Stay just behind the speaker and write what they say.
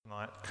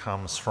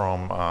comes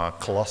from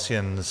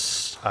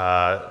Colossians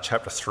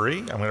chapter 3.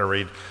 I'm going to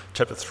read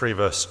chapter 3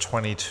 verse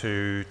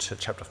 22 to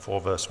chapter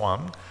 4 verse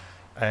 1.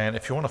 And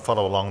if you want to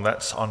follow along,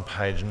 that's on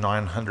page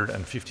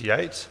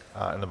 958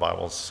 in the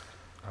Bibles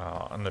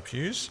in the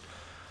pews.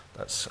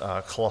 That's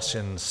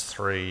Colossians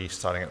 3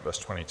 starting at verse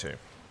 22.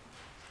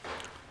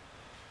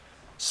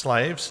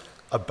 Slaves,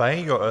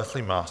 obey your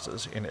earthly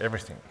masters in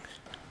everything,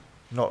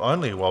 not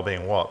only while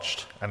being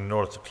watched and in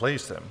order to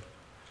please them,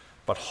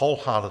 but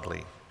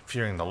wholeheartedly,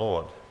 fearing the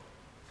Lord.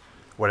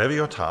 Whatever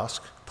your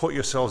task, put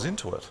yourselves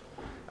into it,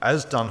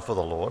 as done for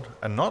the Lord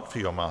and not for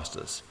your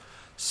masters,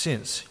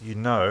 since you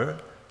know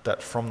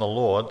that from the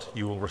Lord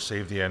you will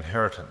receive the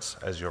inheritance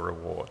as your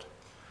reward.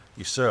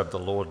 You serve the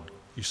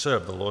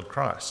Lord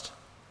Christ.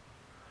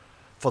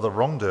 For the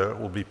wrongdoer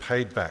will be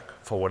paid back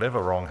for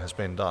whatever wrong has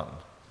been done,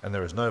 and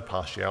there is no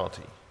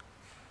partiality.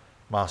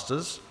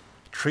 Masters,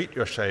 treat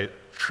your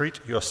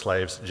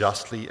slaves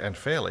justly and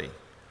fairly,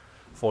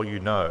 for you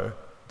know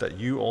that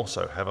you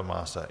also have a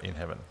master in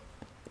heaven.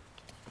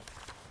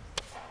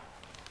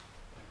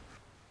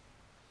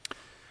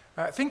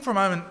 Think for a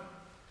moment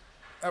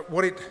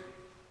what it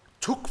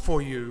took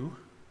for you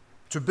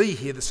to be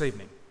here this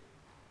evening.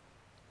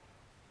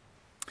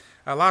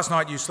 Last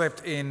night you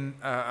slept in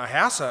a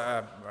house,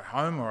 a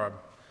home or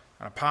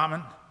an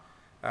apartment.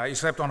 You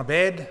slept on a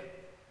bed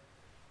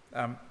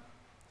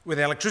with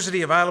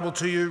electricity available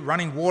to you,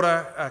 running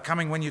water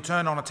coming when you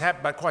turned on a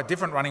tap, but quite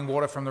different running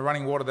water from the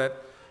running water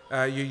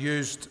that you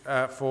used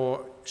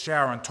for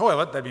shower and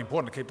toilet. That'd be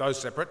important to keep those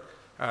separate.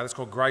 That's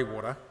called grey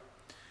water.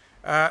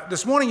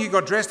 This morning you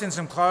got dressed in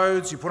some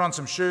clothes, you put on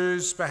some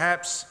shoes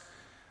perhaps,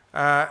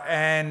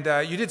 and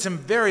you did some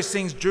various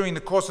things during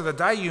the course of the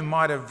day. You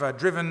might have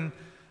driven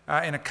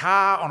in a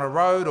car on a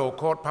road or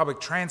caught public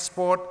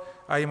transport.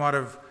 You might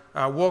have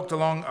walked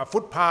along a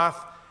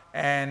footpath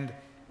and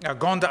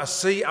gone to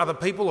see other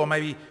people, or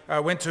maybe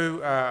went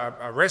to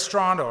a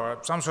restaurant or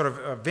some sort of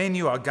a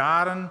venue, a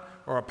garden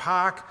or a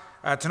park.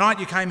 Tonight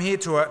you came here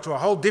to a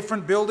whole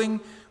different building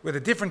with a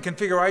different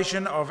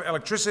configuration of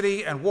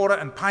electricity and water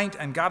and paint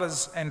and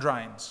gutters and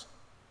drains.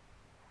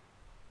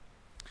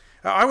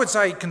 I would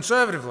say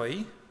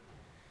conservatively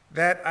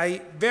that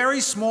a very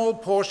small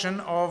portion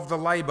of the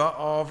labour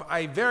of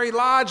a very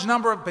large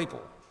number of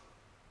people,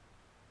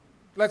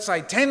 let's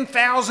say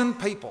 10,000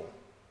 people,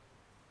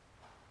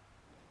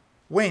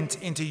 went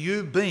into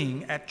you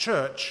being at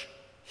church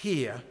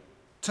here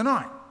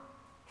tonight.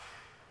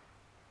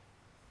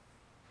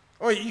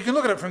 Or you can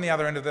look at it from the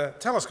other end of the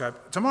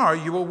telescope.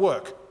 Tomorrow you will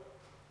work.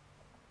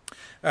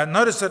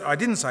 Notice that I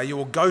didn't say you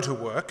will go to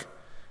work.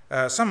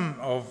 Some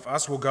of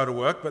us will go to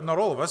work, but not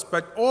all of us.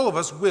 But all of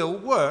us will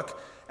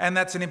work, and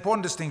that's an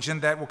important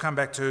distinction that we'll come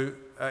back to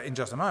in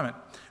just a moment.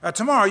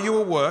 Tomorrow you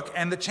will work,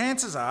 and the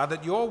chances are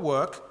that your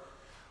work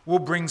will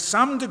bring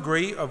some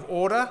degree of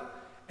order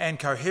and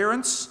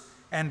coherence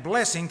and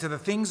blessing to the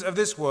things of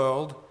this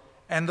world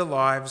and the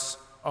lives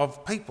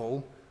of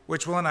people,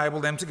 which will enable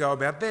them to go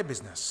about their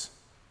business.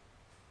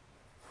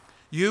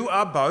 You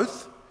are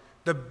both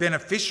the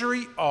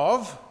beneficiary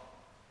of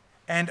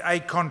and a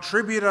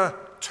contributor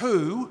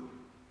to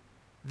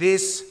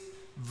this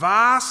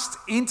vast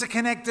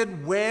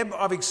interconnected web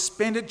of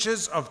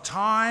expenditures of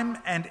time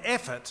and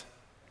effort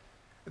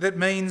that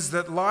means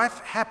that life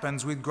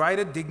happens with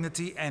greater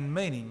dignity and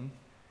meaning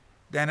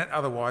than it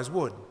otherwise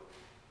would.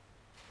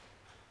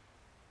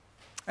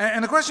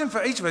 And the question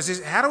for each of us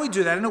is, how do we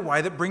do that in a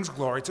way that brings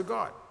glory to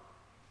God?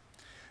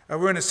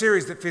 We're in a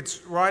series that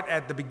fits right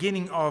at the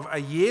beginning of a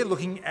year,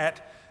 looking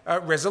at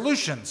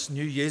resolutions,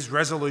 New Year's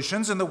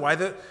resolutions, and the way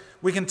that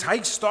we can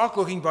take stock,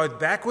 looking both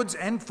backwards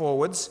and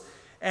forwards,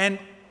 and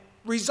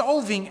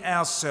resolving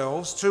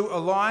ourselves to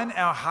align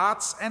our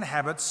hearts and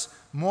habits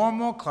more and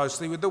more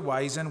closely with the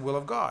ways and will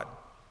of God.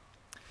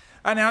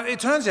 Now, it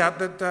turns out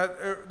that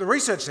the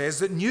research says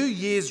that New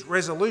Year's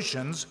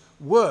resolutions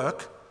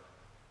work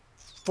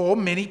for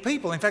many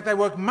people. In fact, they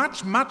work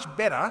much, much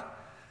better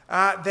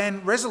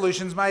than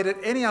resolutions made at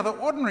any other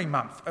ordinary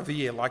month of the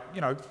year, like,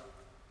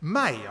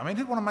 May. I mean,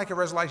 who'd want to make a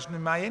resolution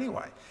in May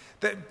anyway?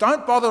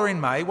 Don't bother in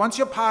May. Once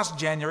you're past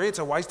January, it's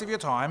a waste of your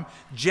time.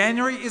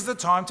 January is the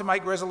time to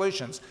make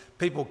resolutions.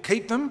 People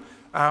keep them,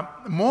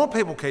 more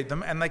people keep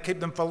them, and they keep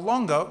them for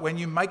longer when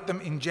you make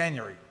them in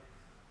January.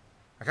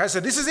 Okay, so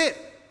this is it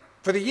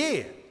for the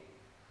year.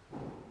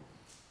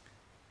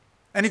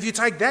 And if you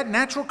take that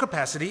natural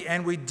capacity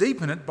and we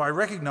deepen it by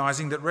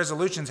recognising that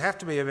resolutions have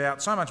to be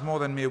about so much more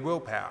than mere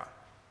willpower,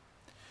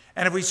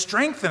 and if we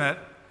strengthen it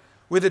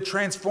with the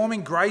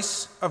transforming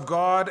grace of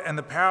God and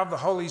the power of the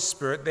Holy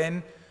Spirit,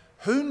 then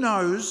who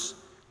knows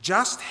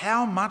just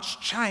how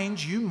much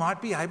change you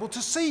might be able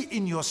to see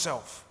in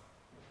yourself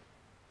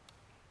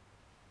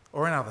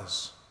or in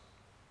others.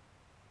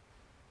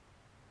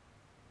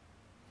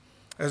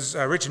 As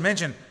Richard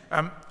mentioned,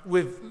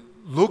 we've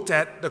looked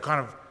at the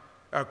kind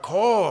of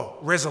core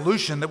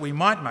resolution that we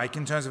might make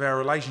in terms of our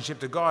relationship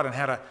to God and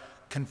how to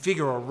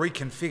configure or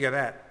reconfigure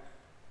that,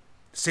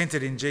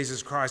 centred in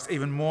Jesus Christ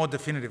even more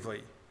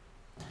definitively.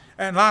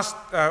 And last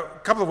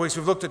couple of weeks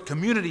we've looked at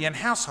community and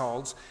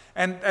households,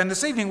 and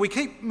this evening we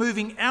keep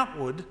moving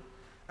outward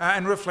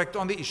and reflect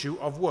on the issue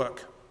of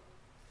work.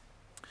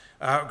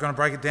 We're going to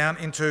break it down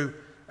into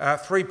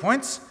 3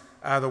 points,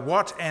 the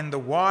what and the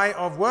why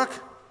of work,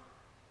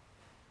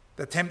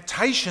 the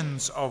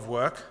temptations of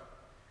work,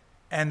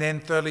 and then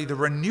thirdly the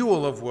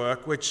renewal of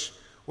work, which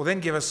will then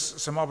give us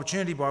some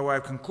opportunity by way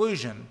of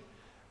conclusion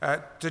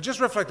to just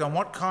reflect on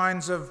what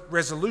kinds of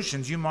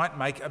resolutions you might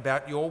make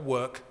about your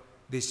work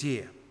this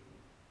year.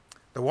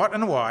 The what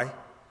and the why,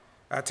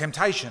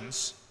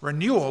 temptations,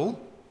 renewal,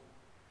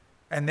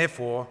 and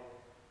therefore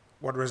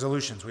what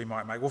resolutions we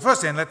might make. Well,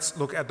 first then, let's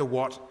look at the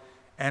what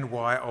and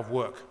why of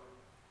work.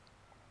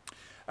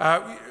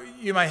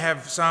 You may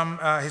have some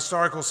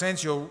historical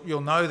sense.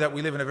 You'll know that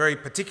we live in a very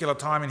particular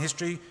time in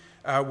history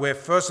where,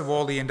 first of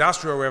all, the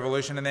Industrial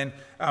Revolution and then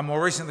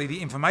more recently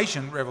the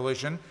Information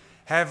Revolution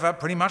have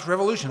pretty much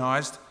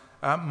revolutionised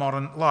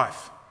modern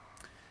life,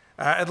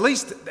 at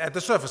least at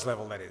the surface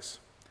level, that is.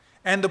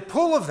 And the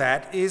pull of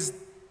that is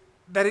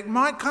that it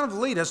might kind of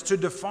lead us to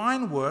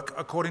define work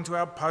according to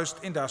our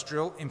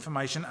post-industrial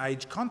information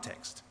age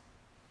context,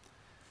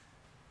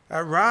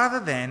 rather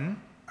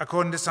than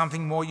according to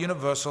something more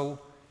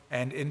universal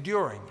and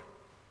enduring.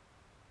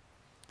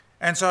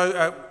 And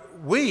so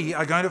we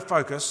are going to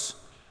focus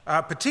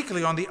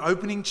particularly on the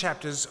opening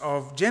chapters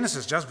of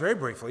Genesis, just very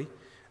briefly,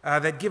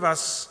 that give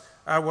us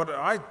what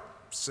I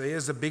see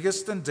as the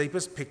biggest and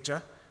deepest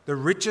picture, the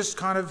richest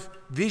kind of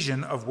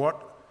vision of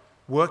what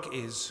work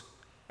is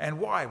and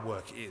why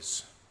work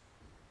is.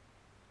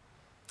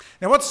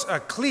 Now, what's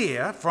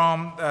clear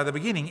from the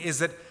beginning is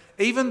that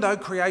even though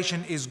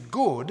creation is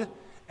good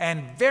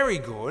and very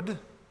good,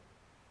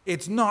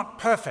 it's not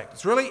perfect.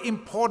 It's really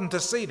important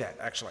to see that,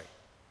 actually.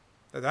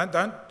 Don't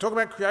talk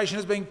about creation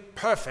as being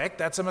perfect.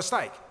 That's a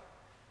mistake.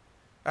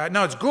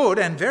 No, it's good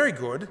and very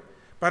good,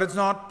 but it's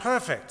not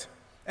perfect.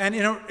 And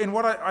in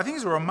what I think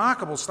is a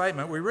remarkable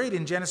statement, we read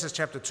in Genesis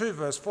chapter 2,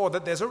 verse 4,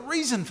 that there's a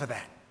reason for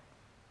that.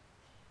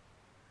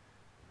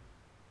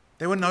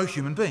 There were no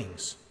human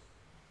beings.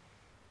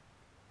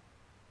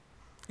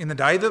 In the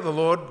day that the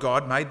Lord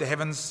God made the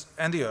heavens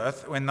and the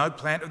earth, when no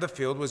plant of the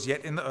field was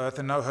yet in the earth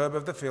and no herb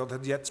of the field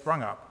had yet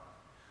sprung up,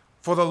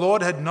 for the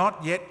Lord had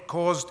not yet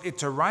caused it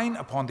to rain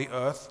upon the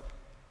earth,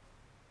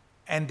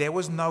 and there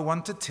was no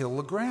one to till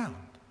the ground.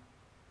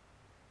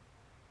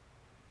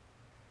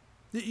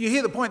 You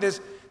hear the point.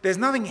 There's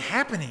nothing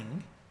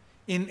happening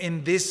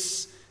in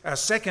this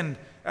second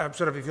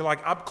sort of, if you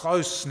like,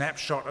 up-close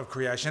snapshot of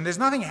creation. There's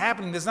nothing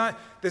happening. There's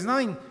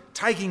nothing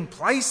taking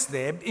place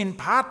there, in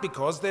part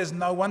because there's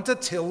no one to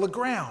till the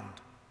ground.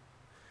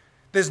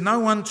 There's no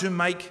one to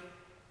make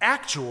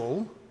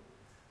actual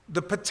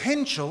the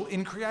potential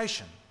in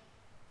creation.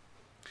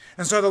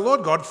 And so the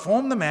Lord God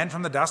formed the man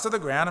from the dust of the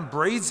ground and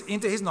breathes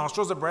into his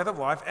nostrils the breath of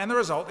life, and the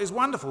result is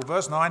wonderful.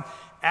 Verse 9,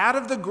 out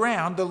of the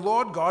ground the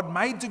Lord God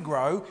made to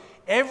grow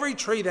every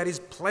tree that is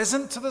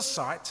pleasant to the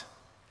sight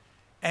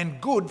and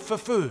good for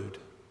food.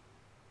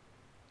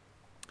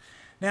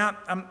 Now,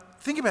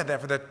 think about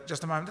that for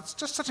just a moment. That's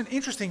just such an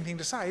interesting thing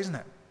to say, isn't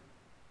it?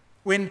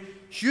 When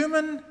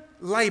human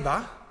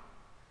labour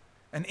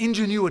and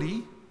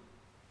ingenuity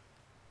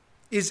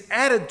is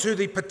added to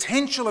the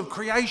potential of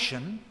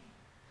creation,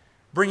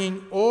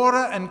 bringing order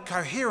and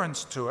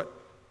coherence to it,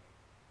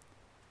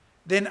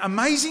 then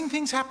amazing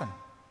things happen.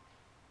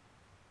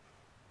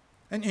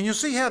 And you'll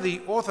see how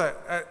the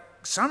author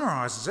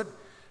summarises it: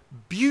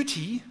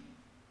 beauty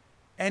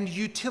and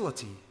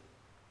utility.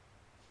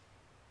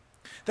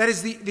 That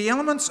is, the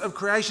elements of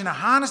creation are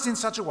harnessed in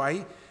such a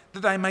way that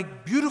they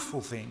make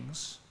beautiful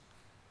things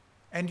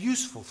and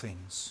useful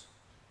things.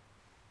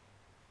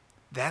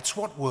 That's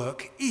what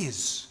work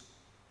is.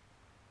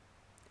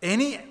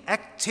 Any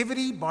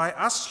activity by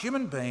us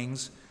human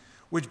beings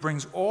which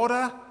brings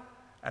order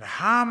and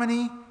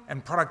harmony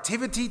and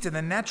productivity to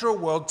the natural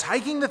world,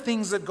 taking the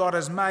things that God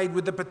has made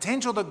with the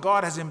potential that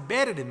God has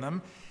embedded in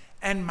them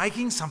and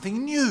making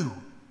something new.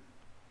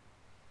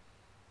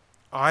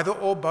 Either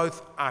or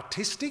both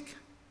artistic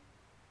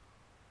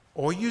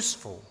or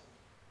useful.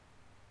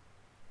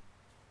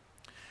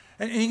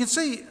 And you can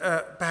see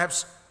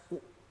perhaps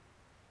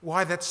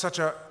why that's such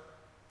a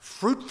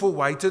fruitful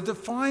way to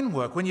define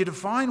work. When you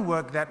define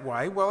work that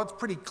way, well, it's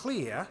pretty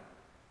clear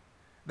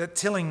that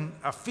tilling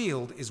a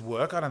field is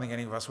work. I don't think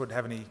any of us would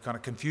have any kind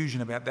of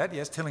confusion about that.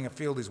 Yes, tilling a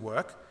field is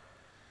work.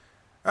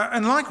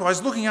 And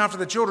likewise, looking after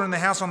the children in the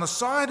house on the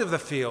side of the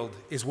field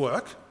is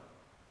work.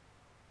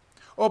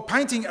 Or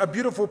painting a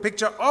beautiful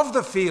picture of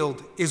the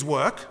field is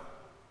work.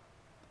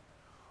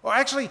 Or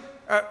actually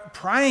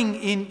praying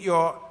in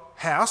your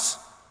house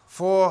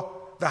for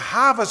the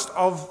harvest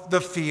of the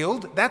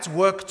field, that's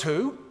work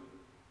too.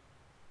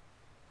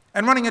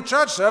 And running a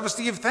church service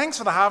to give thanks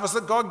for the harvest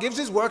that God gives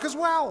is work as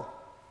well.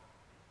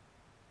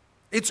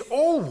 It's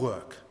all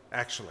work,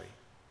 actually,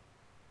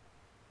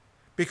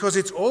 because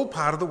it's all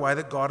part of the way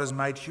that God has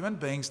made human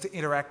beings to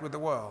interact with the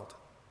world,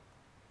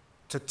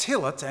 to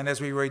till it, and as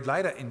we read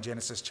later in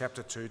Genesis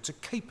chapter 2, to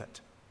keep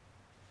it.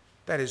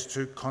 That is,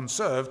 to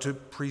conserve, to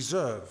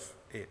preserve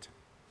it.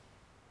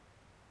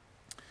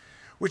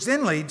 which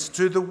then leads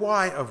to the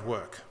why of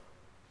work.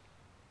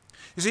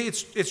 You see,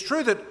 it's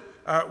true that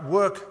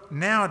work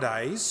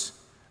nowadays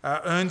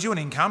earns you an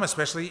income,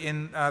 especially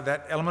in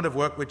that element of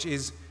work which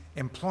is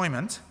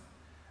employment.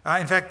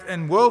 In fact,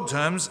 in world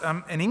terms,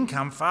 an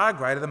income far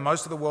greater than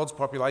most of the world's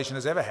population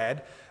has ever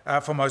had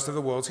for most of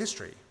the world's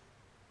history.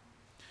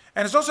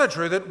 And it's also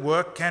true that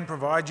work can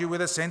provide you with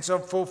a sense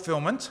of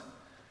fulfillment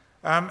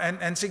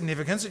and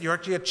significance, that you're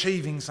actually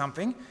achieving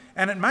something.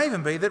 And it may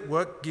even be that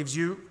work gives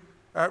you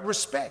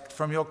respect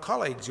from your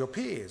colleagues, your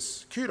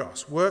peers,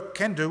 kudos. Work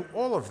can do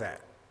all of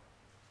that.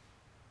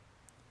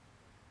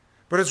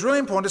 But it's really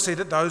important to see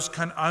that those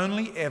can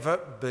only ever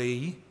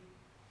be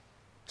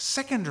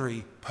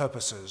secondary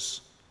purposes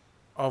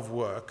of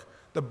work,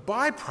 the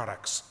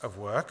byproducts of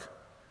work,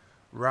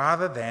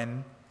 rather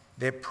than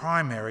their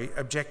primary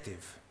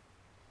objective.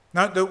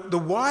 Now, the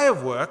why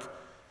of work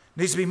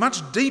needs to be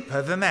much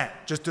deeper than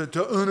that, just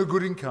to earn a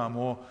good income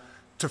or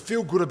to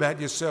feel good about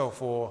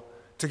yourself or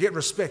to get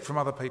respect from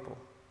other people.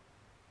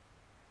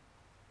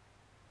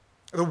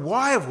 The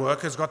why of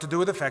work has got to do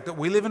with the fact that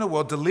we live in a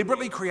world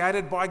deliberately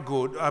created by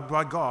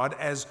God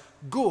as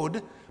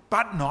good,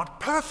 but not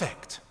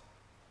perfect.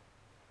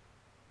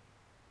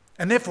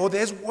 And therefore,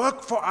 there's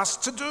work for us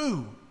to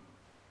do.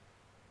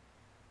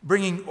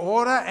 Bringing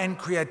order and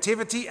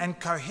creativity and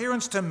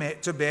coherence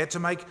to bear to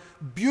make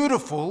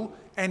beautiful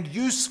and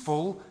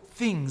useful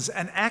things,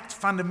 an act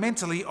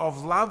fundamentally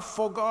of love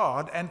for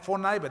God and for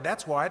neighbour.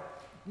 That's why it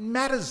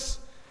matters.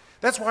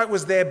 That's why it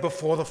was there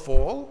before the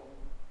fall.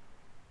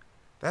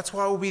 That's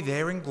why it will be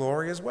there in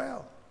glory as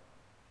well.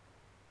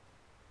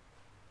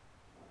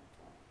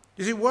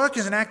 You see, work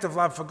is an act of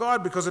love for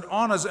God because it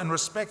honours and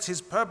respects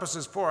his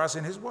purposes for us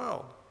in his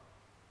world.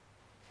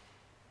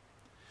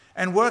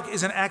 And work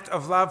is an act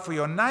of love for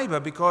your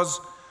neighbour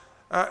because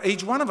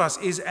each one of us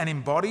is an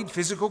embodied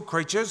physical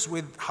creatures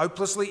with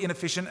hopelessly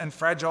inefficient and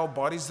fragile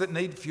bodies that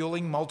need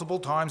fueling multiple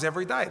times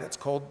every day. That's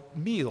called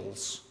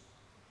meals.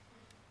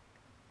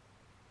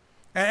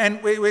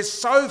 And we're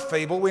so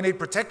feeble, we need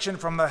protection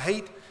from the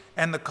heat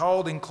and the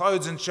cold in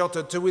clothes and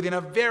shelter to within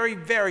a very,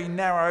 very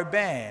narrow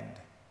band.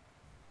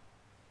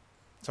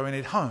 So we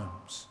need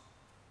homes.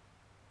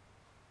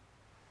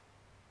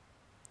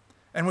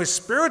 And we're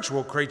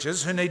spiritual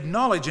creatures who need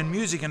knowledge and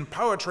music and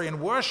poetry and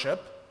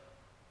worship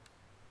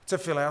to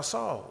fill our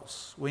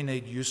souls. We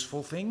need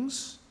useful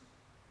things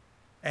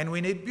and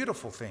we need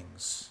beautiful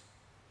things.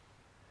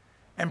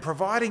 And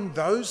providing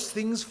those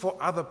things for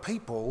other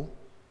people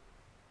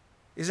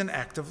is an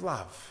act of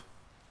love.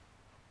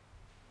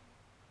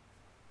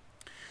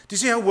 Do you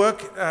see how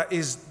work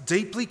is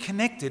deeply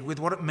connected with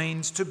what it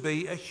means to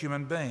be a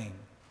human being?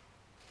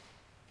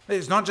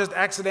 It's not just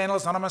accidental,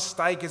 it's not a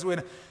mistake, it's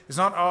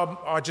not,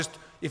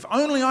 if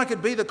only I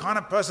could be the kind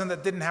of person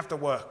that didn't have to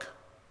work.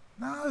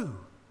 No.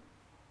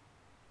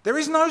 There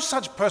is no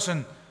such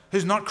person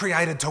who's not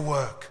created to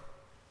work.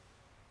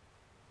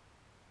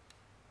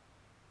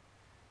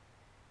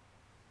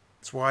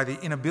 That's why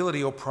the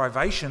inability or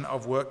privation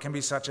of work can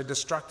be such a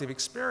destructive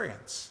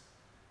experience.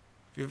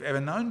 If you've ever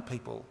known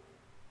people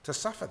to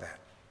suffer that.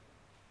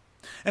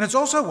 And it's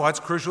also why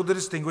it's crucial to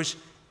distinguish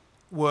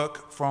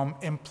work from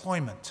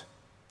employment.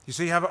 You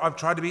see how I've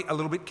tried to be a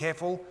little bit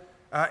careful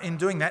in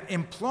doing that.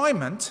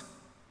 Employment,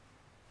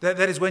 that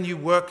is when you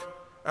work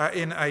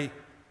in a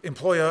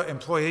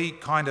employer-employee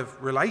kind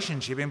of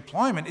relationship.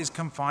 Employment is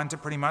confined to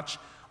pretty much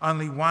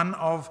only one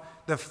of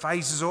the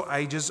phases or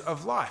ages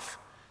of life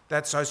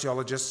that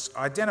sociologists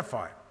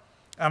identify.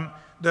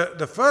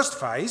 The first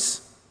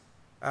phase,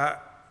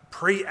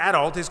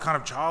 pre-adult, is kind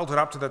of childhood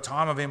up to the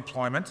time of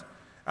employment,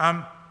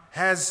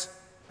 has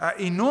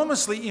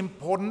enormously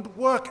important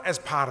work as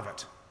part of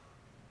it.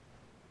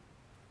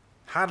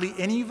 Hardly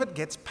any of it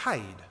gets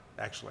paid,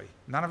 actually.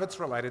 None of it's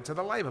related to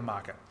the labour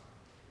market.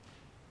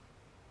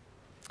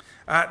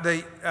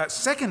 The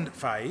second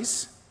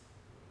phase,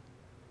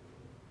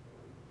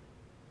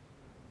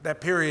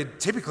 that period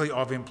typically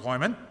of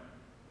employment,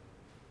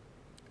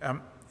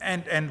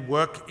 and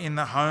work in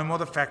the home or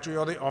the factory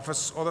or the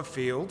office or the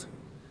field,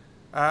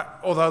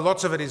 although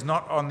lots of it is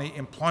not on the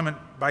employment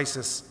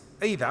basis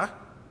either,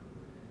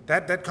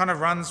 that kind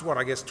of runs,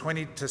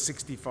 20 to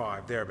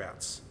 65,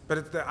 thereabouts.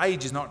 But the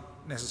age is not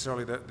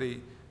necessarily the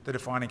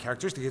defining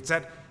characteristic. It's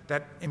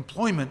that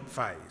employment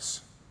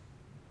phase.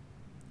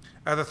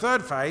 The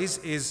third phase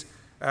is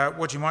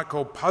what you might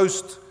call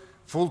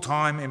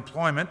post-full-time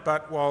employment,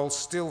 but while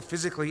still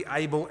physically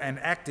able and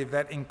active,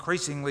 that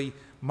increasingly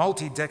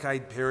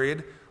multi-decade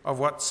period of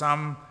what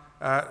some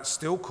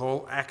still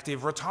call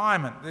active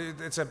retirement.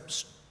 It's a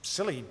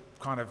silly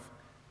kind of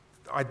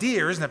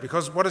idea, isn't it?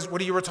 Because what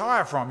do you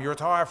retire from? You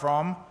retire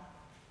from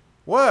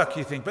work,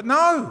 you think. But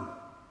no,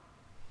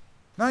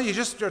 you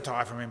just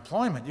retire from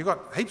employment. You've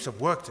got heaps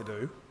of work to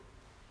do.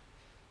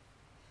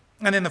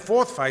 And then the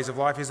fourth phase of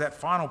life is that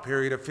final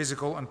period of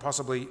physical and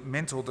possibly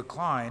mental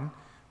decline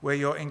where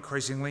you're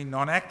increasingly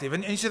non-active.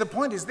 And you see, the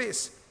point is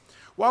this.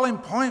 While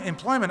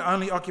employment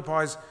only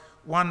occupies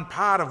one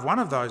part of one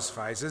of those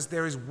phases,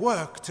 there is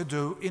work to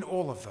do in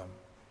all of them.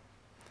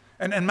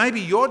 And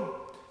maybe your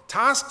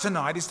task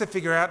tonight is to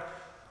figure out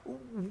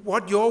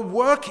what your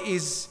work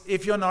is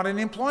if you're not in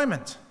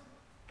employment,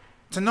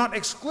 to not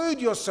exclude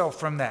yourself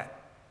from that.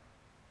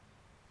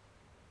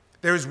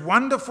 There is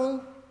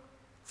wonderful,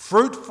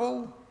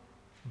 fruitful,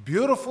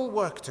 beautiful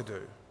work to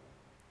do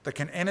that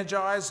can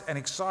energize and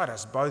excite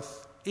us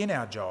both in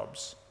our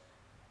jobs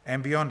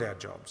and beyond our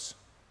jobs.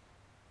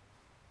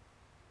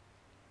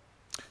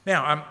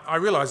 Now, I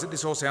realise that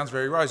this all sounds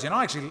very rosy, and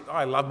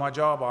I love my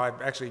job. I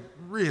actually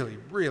really,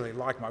 really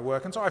like my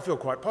work, and so I feel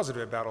quite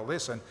positive about all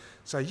this and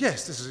say,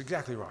 yes, this is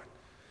exactly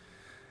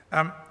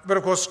right. But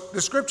of course,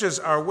 the Scriptures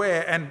are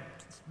aware, and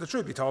the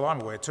truth be told, I'm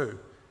aware too,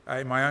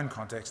 in my own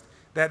context,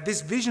 that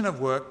this vision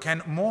of work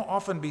can more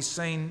often be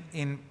seen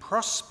in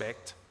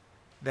prospect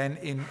than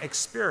in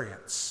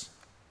experience.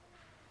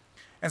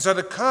 And so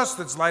the curse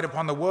that's laid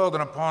upon the world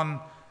and upon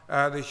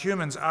the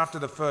humans after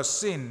the first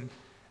sin,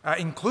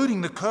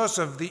 including the curse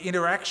of the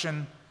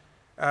interaction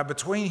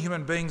between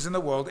human beings and the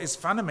world, is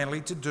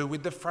fundamentally to do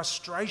with the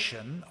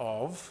frustration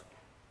of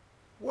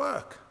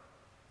work,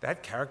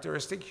 that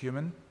characteristic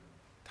human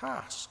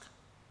task.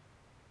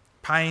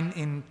 Pain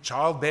in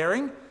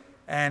childbearing,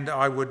 and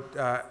I would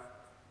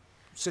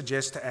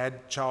suggest to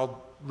add child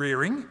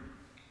rearing,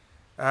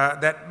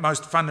 that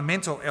most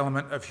fundamental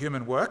element of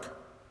human work,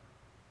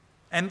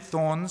 and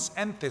thorns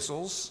and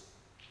thistles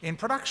in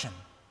production.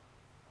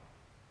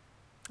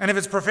 And if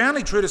it's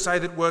profoundly true to say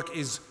that work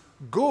is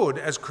good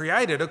as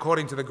created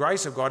according to the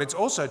grace of God, it's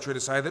also true to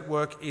say that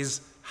work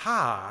is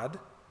hard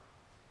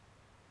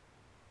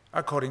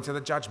according to the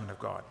judgment of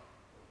God.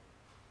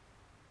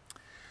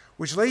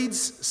 Which leads,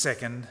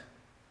 second,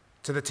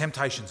 to the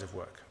temptations of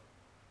work.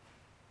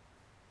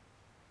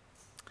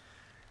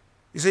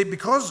 You see,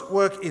 because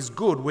work is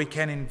good, we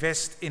can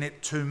invest in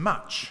it too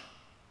much,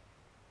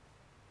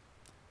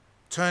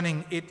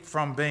 turning it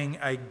from being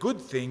a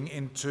good thing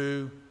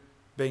into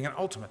being an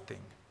ultimate thing.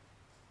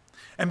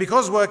 And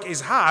because work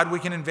is hard, we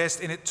can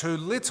invest in it too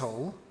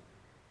little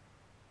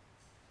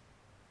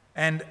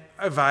and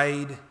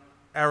evade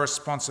our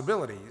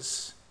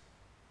responsibilities.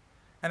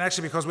 And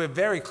actually, because we're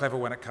very clever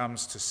when it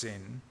comes to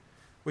sin,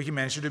 we can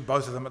manage to do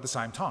both of them at the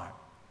same time,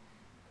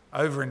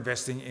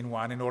 over-investing in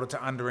one in order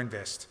to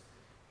under-invest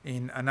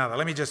in another.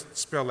 Let me just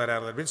spell that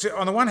out a little bit. So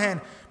on the one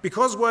hand,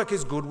 because work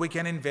is good, we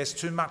can invest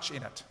too much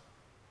in it.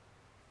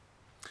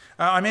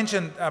 I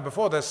mentioned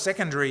before the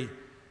secondary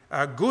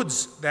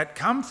goods that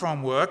come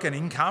from work and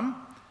income,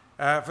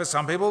 for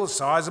some people,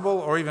 sizable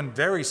or even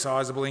very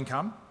sizable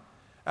income.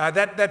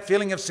 That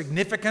feeling of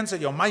significance,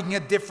 that you're making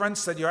a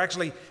difference, that you're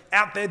actually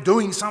out there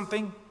doing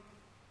something,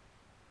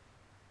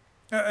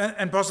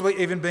 and possibly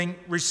even being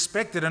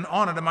respected and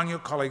honoured among your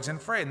colleagues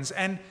and friends.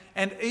 And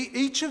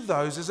each of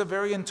those is a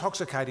very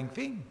intoxicating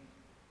thing.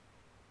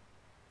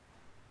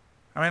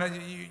 I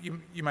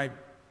mean, you may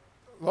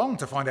long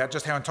to find out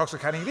just how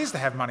intoxicating it is to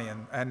have money,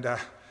 and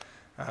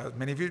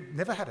many of you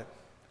never had it.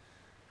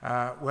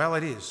 Well,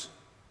 it is.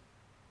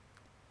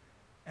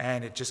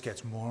 And it just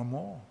gets more and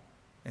more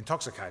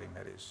intoxicating,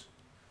 that is.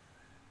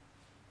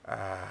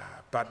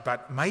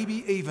 But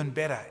maybe even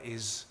better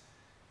is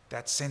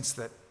that sense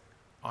that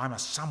I'm a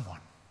someone.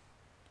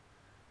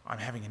 I'm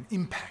having an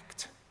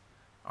impact.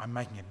 I'm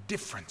making a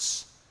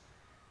difference.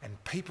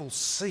 And people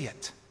see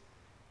it.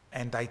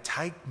 And they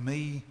take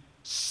me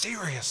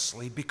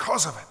seriously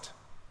because of it.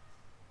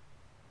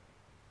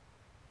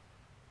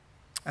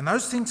 And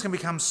those things can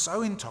become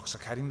so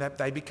intoxicating that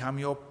they become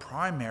your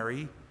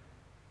primary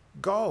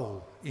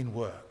goal in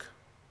work.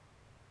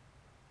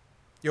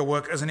 Your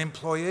work as an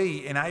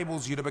employee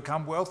enables you to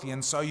become wealthy,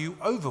 and so you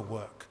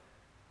overwork.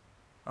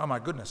 Oh my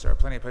goodness, there are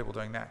plenty of people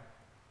doing that.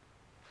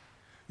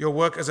 Your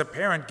work as a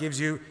parent gives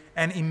you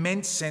an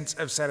immense sense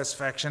of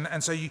satisfaction,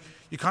 and so you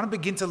kind of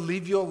begin to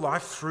live your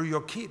life through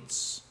your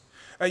kids.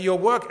 Your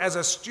work as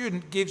a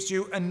student gives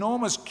you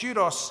enormous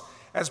kudos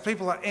as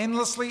people are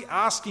endlessly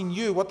asking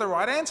you what the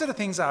right answer to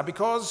things are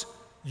because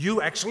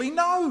you actually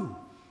know.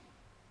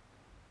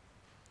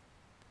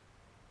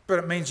 But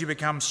it means you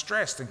become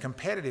stressed and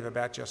competitive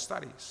about your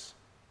studies.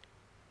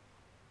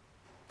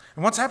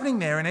 And what's happening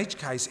there in each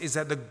case is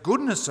that the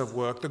goodness of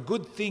work, the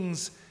good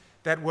things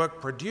that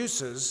work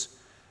produces,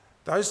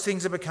 those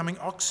things are becoming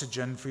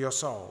oxygen for your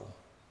soul,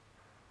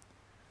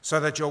 so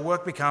that your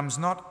work becomes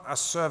not a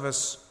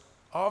service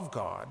of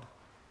God,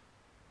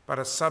 but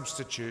a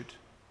substitute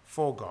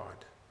for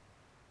God.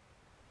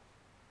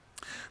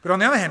 But on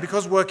the other hand,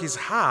 because work is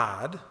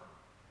hard,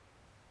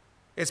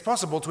 it's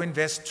possible to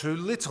invest too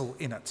little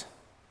in it.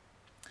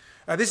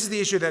 This is the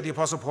issue that the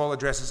Apostle Paul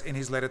addresses in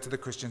his letter to the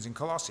Christians in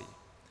Colossae,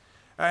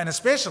 and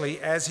especially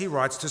as he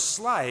writes to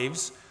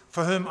slaves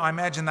for whom I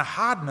imagine the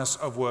hardness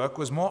of work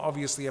was more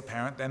obviously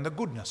apparent than the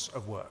goodness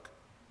of work.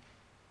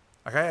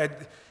 Okay,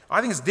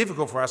 I think it's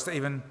difficult for us to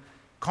even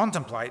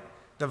contemplate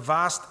the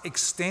vast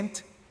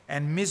extent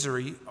and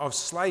misery of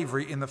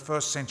slavery in the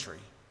first century.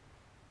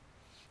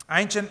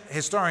 Ancient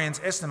historians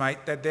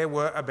estimate that there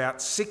were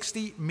about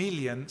 60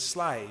 million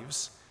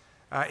slaves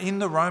in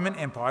the Roman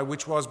Empire,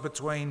 which was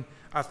between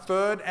a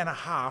third and a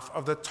half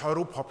of the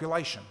total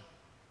population.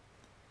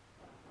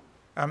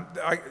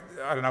 I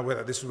don't know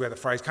whether this is where the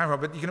phrase came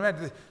from, but you can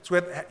imagine it's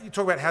where you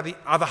talk about how the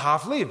other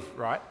half live,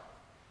 right?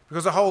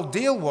 Because the whole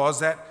deal was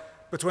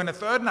that between a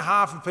third and a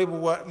half of people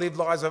lived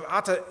lives of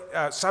utter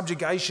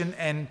subjugation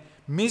and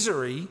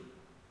misery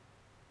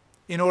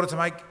in order to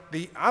make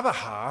the other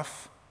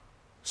half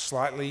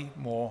slightly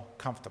more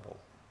comfortable.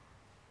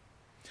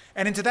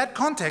 And into that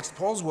context,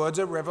 Paul's words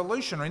are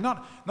revolutionary,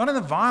 not in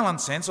a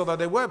violent sense, although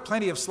there were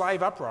plenty of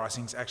slave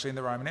uprisings actually in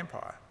the Roman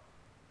Empire,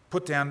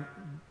 put down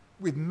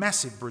with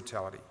massive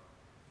brutality.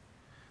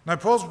 No,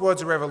 Paul's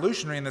words are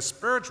revolutionary in the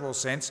spiritual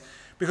sense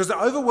because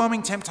the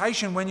overwhelming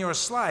temptation when you're a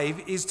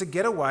slave is to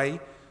get away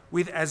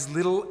with as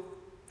little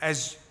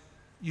as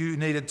you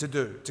needed to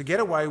do, to get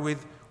away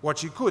with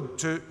what you could,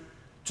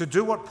 to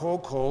do what Paul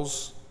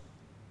calls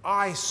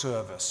eye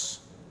service,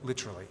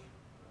 literally.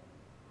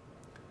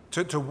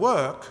 To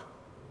work,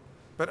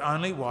 but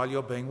only while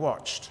you're being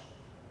watched.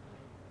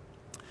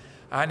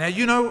 Now,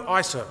 you know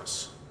eye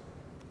service.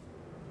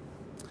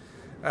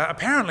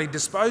 Apparently,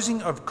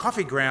 disposing of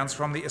coffee grounds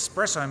from the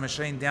espresso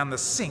machine down the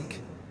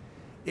sink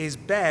is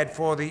bad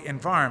for the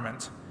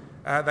environment.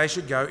 They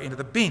should go into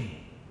the bin.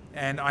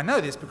 And I know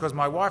this because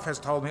my wife has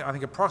told me, I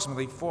think,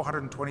 approximately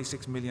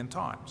 426 million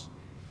times.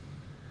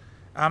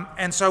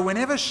 And so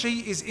whenever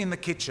she is in the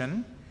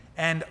kitchen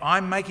and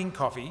I'm making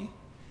coffee,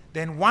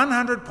 then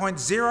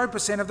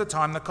 100.0% of the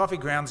time the coffee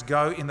grounds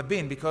go in the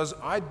bin because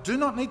I do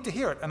not need to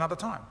hear it another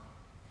time.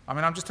 I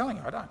mean, I'm just telling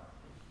you, I don't.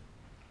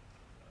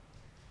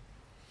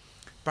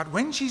 But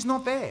when she's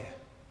not there,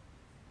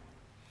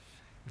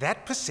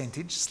 that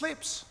percentage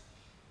slips.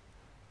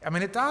 I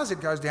mean, it does.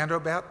 It goes down to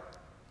about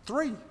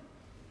 3.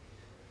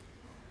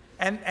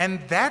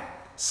 And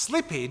that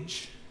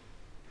slippage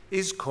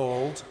is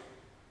called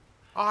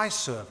eye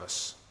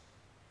service.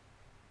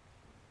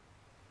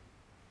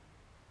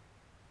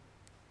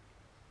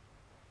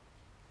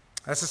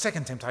 That's the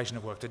second temptation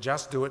of work, to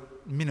just do it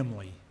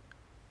minimally,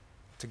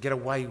 to get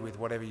away with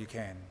whatever you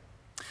can.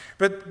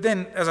 But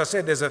then, as I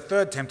said, there's a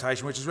third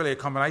temptation, which is really a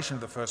combination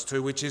of the first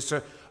two, which is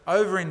to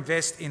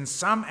overinvest in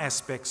some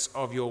aspects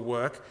of your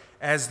work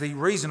as the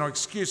reason or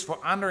excuse for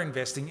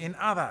underinvesting in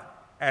other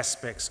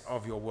aspects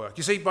of your work.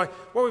 You see, by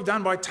what we've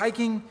done by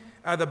taking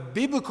the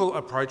biblical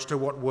approach to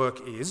what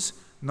work is,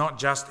 not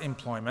just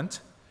employment,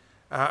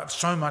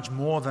 so much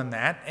more than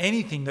that,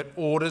 anything that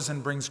orders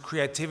and brings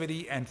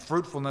creativity and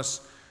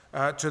fruitfulness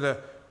to the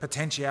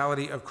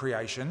potentiality of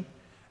creation,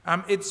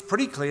 it's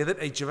pretty clear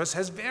that each of us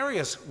has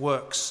various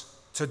works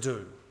to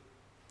do,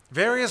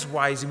 various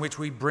ways in which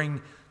we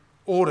bring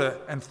order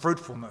and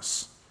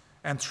fruitfulness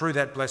and through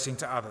that blessing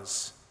to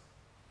others.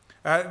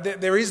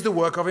 There is the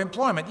work of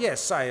employment, yes,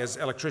 say as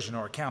electrician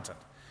or accountant.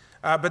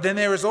 But then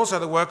there is also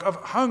the work of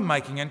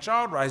homemaking and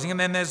child raising, and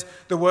then there's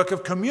the work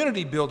of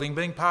community building,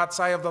 being part,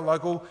 say, of the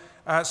local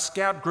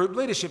scout group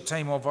leadership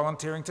team or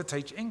volunteering to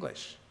teach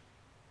English.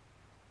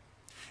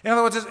 In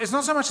other words, it's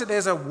not so much that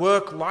there's a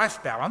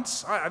work-life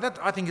balance. That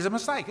I think is a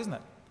mistake, isn't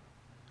it?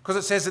 Because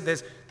it says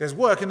that there's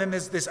work and then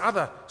there's this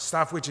other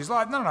stuff which is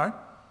life. No.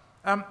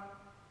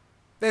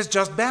 There's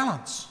just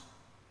balance.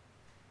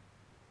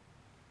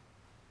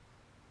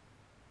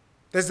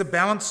 There's the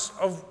balance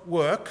of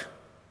work,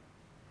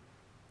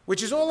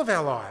 which is all of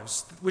our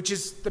lives, which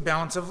is the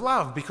balance of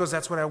love, because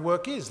that's what our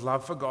work is,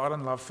 love for God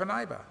and love for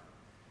neighbour.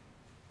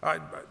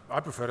 I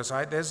prefer to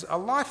say there's a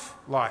life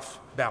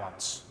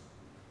balance.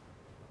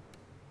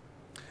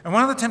 And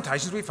one of the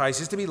temptations we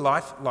face is to be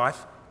life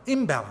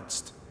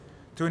imbalanced,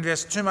 to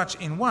invest too much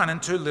in one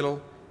and too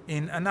little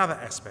in another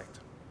aspect.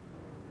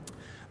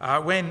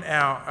 When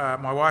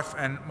my wife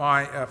and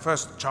my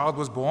first child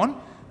was born,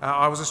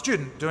 I was a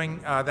student doing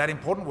that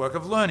important work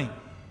of learning.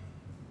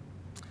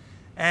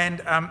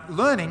 And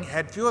learning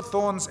had fewer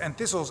thorns and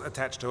thistles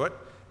attached to it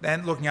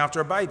than looking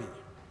after a baby.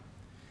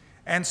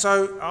 And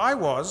so I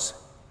was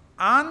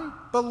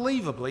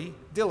unbelievably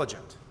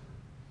diligent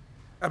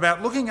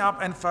about looking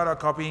up and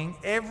photocopying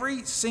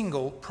every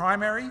single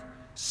primary,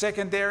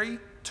 secondary,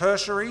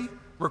 tertiary,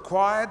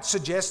 required,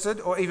 suggested,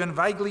 or even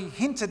vaguely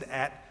hinted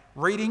at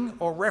reading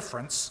or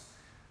reference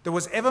that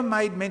was ever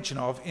made mention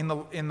of in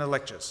the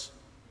lectures.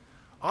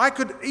 I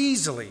could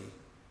easily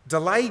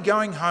delay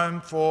going home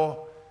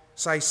for,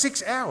 say,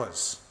 6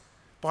 hours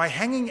by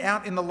hanging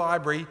out in the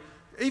library,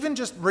 even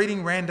just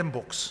reading random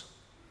books.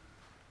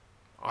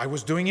 I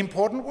was doing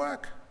important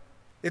work.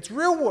 It's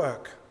real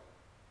work.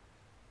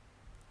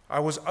 I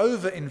was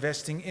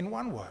over-investing in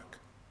one work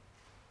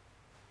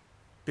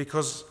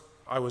because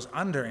I was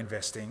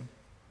under-investing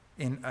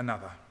in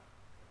another.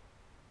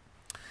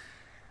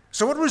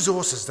 So what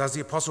resources does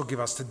the apostle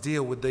give us to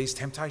deal with these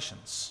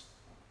temptations?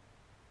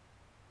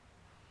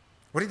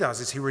 What he does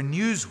is he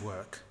renews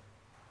work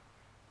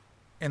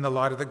in the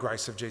light of the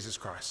grace of Jesus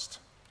Christ.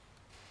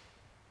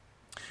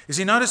 As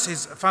you notice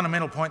his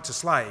fundamental point to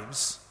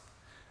slaves,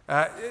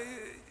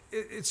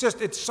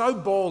 it's so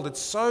bold,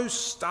 it's so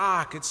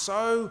stark, it's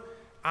so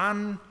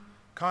interpretable.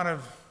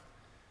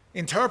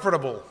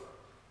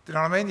 Do you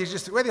know what I mean?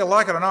 Whether you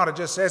like it or not, it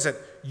just says it.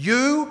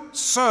 You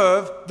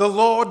serve the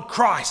Lord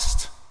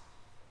Christ.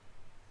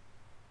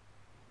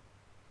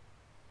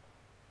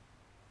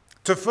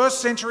 to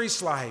first century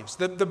slaves,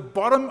 the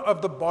bottom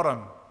of the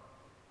bottom,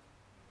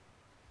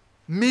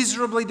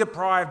 miserably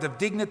deprived of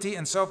dignity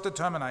and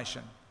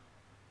self-determination,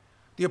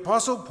 the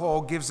Apostle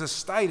Paul gives us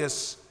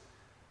status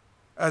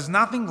as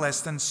nothing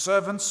less than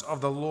servants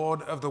of the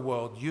Lord of the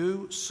world.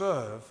 You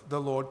serve the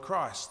Lord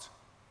Christ.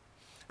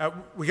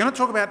 We're going to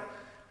talk about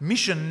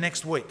mission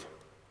next week,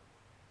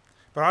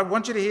 but I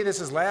want you to hear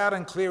this as loud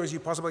and clear as you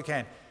possibly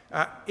can.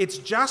 It's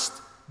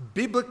just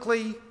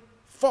biblically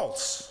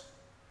false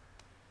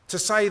to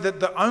say that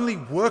the only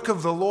work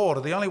of the Lord,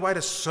 or the only way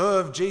to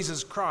serve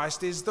Jesus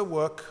Christ, is the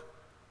work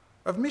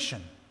of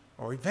mission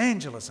or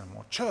evangelism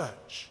or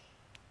church.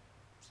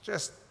 It's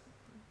just,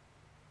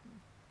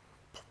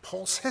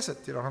 Paul says it,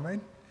 you know what I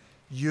mean?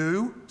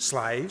 You,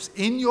 slaves,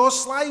 in your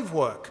slave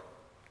work,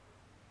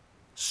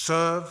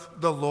 serve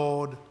the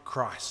Lord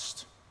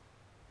Christ.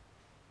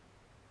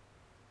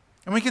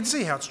 And we can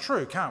see how it's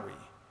true, can't we?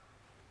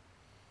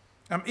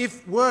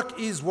 If work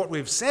is what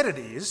we've said it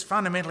is,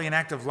 fundamentally an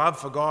act of love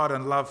for God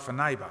and love for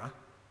neighbour,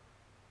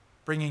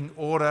 bringing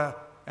order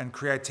and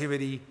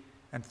creativity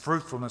and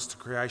fruitfulness to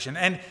creation,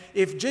 and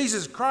if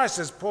Jesus Christ,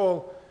 as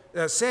Paul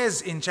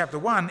says in chapter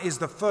 1, is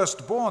the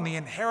firstborn, the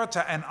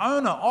inheritor and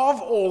owner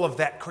of all of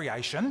that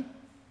creation,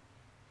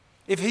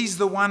 if he's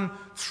the one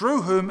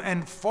through whom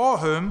and for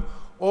whom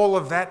all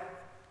of that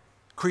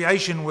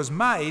creation was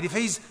made, if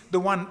he's the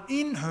one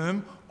in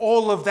whom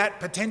all of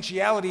that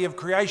potentiality of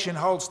creation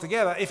holds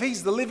together, if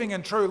he's the living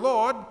and true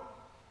Lord,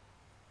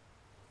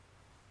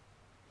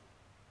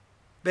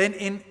 then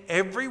in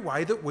every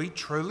way that we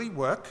truly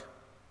work,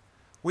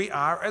 we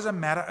are, as a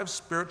matter of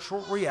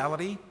spiritual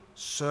reality,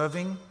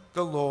 serving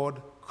the Lord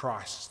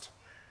Christ.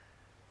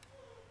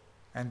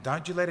 And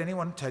don't you let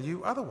anyone tell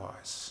you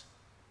otherwise.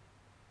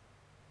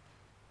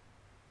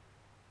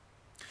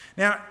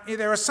 Now,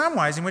 there are some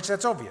ways in which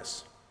that's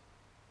obvious.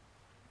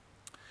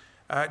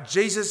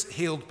 Jesus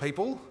healed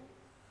people.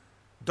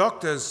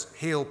 Doctors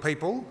heal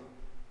people.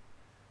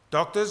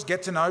 Doctors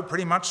get to know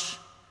pretty much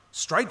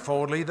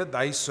straightforwardly that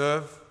they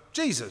serve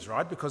Jesus,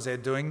 right? Because they're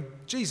doing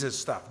Jesus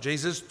stuff.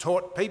 Jesus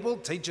taught people.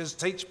 Teachers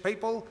teach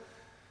people.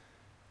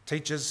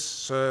 Teachers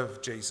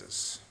serve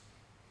Jesus.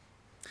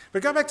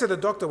 But go back to the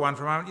doctor one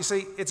for a moment. You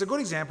see, it's a good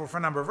example for a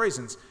number of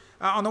reasons.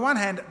 On the one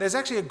hand, there's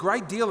actually a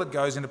great deal that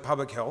goes into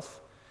public health.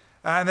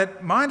 And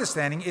that my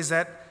understanding is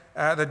that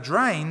the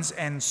drains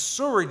and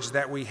sewerage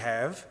that we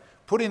have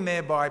put in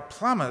there by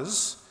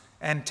plumbers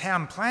and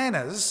town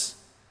planners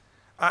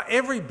are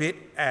every bit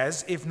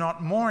as, if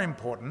not more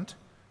important,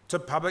 to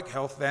public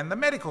health than the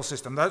medical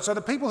system. So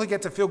the people who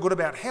get to feel good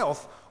about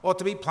health ought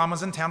to be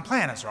plumbers and town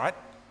planners, right?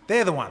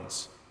 They're the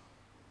ones.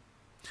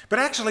 But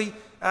actually,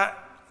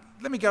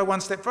 let me go one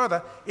step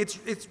further.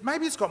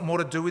 Maybe it's got more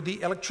to do with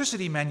the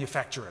electricity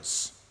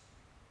manufacturers.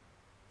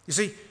 You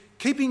see,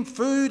 keeping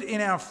food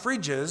in our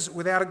fridges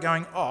without it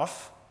going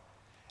off,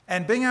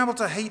 and being able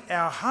to heat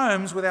our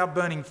homes without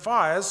burning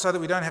fires so that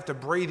we don't have to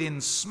breathe in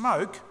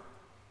smoke,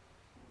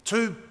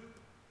 two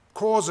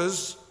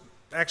causes,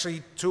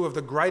 actually two of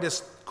the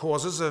greatest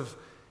causes of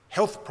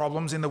health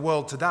problems in the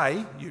world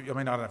today. I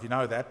don't know if you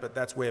know that, but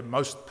that's where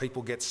most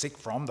people get sick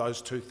from,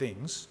 those two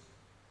things.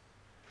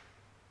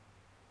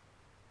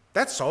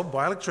 That's solved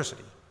by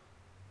electricity.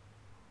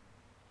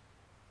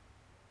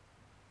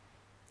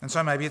 And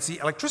so maybe it's the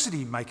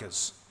electricity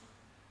makers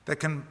that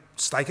can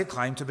stake a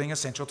claim to being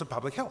essential to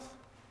public health.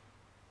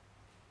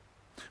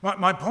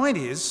 My point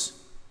is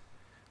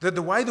that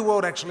the way the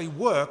world actually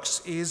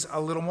works is a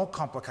little more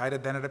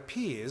complicated than it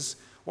appears.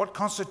 What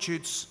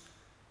constitutes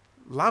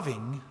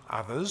loving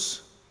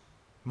others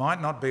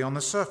might not be on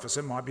the surface.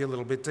 It might be a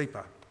little bit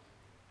deeper.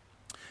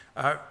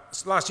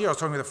 Last year I was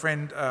talking with a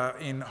friend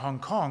in Hong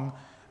Kong.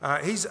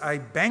 He's a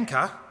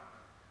banker,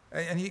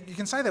 and you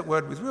can say that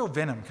word with real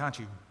venom, can't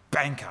you?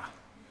 Banker.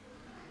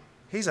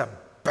 He's a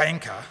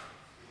banker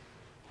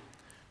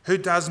who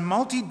does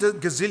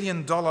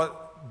multi-gazillion dollar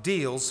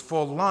deals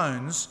for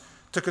loans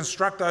to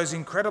construct those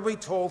incredibly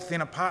tall,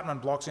 thin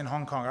apartment blocks in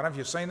Hong Kong. I don't know if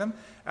you've seen them.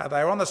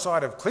 They're on the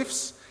side of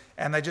cliffs,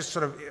 and they just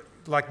sort of,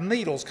 like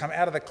needles, come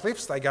out of the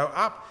cliffs. They go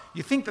up.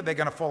 You think that they're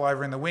going to fall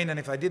over in the wind, and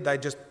if they did, they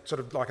just sort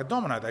of like a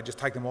domino, they just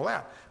take them all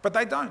out. But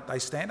they don't. They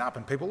stand up,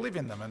 and people live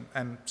in them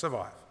and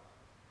survive.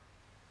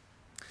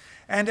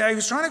 And he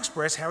was trying to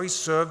express how he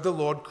served the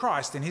Lord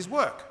Christ in his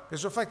work. He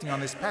was reflecting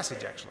on this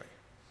passage, actually.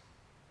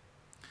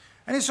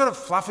 And he's sort of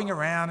fluffing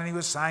around, and he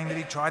was saying that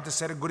he tried to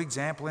set a good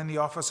example in the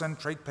office and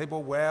treat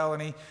people well,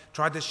 and he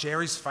tried to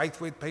share his faith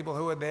with people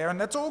who were there, and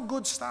that's all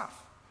good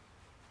stuff.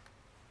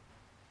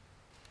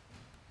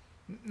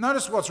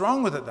 Notice what's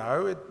wrong with it,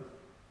 though. It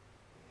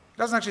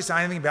doesn't actually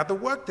say anything about the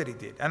work that he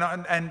did.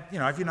 And you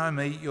know, if you know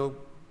me, you'll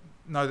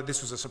know that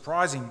this was a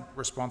surprising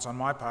response on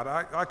my part.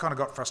 I kind of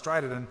got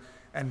frustrated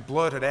and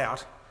blurted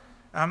out,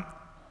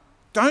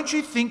 don't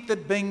you think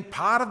that being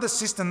part of the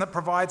system that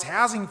provides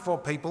housing for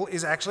people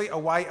is actually a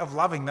way of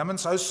loving them and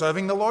so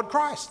serving the Lord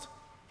Christ?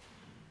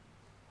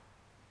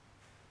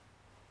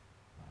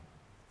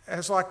 And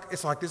it's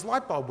like this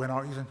light bulb went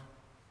on. You said,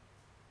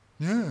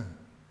 yeah,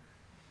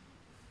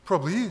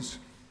 probably is.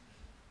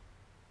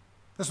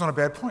 That's not a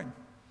bad point.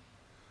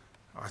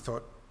 I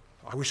thought,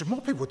 I wish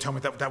more people would tell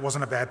me that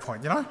wasn't a bad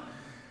point, you know?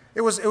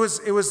 It was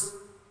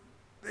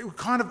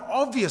kind of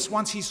obvious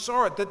once he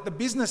saw it that the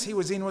business he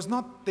was in was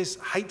not this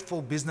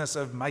hateful business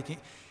of making.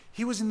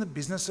 He was in the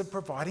business of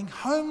providing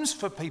homes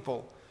for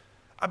people,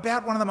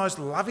 about one of the most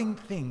loving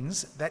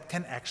things that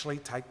can actually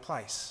take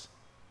place.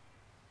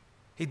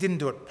 He didn't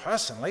do it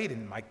personally. He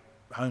didn't make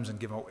homes and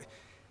give them away.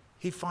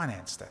 He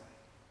financed it.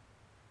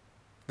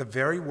 The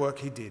very work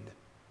he did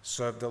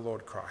served the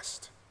Lord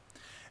Christ.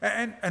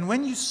 And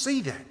when you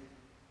see that,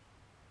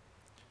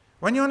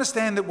 when you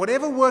understand that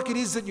whatever work it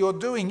is that you're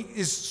doing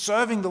is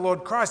serving the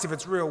Lord Christ, if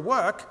it's real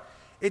work,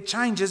 it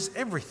changes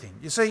everything.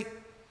 You see,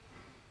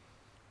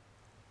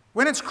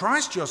 when it's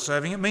Christ you're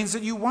serving, it means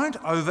that you won't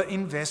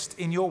over-invest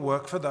in your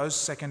work for those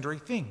secondary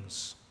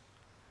things.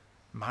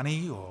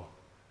 Money or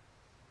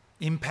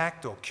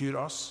impact or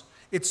kudos.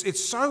 It's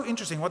so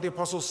interesting what the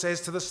apostle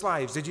says to the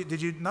slaves.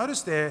 Did you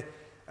notice there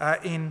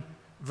in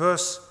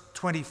verse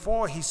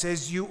 24, he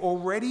says, you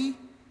already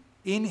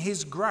in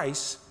his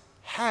grace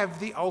have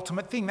the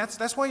ultimate thing.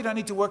 That's why you don't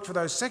need to work for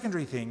those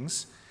secondary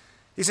things.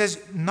 He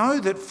says, know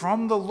that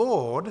from the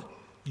Lord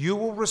you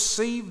will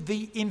receive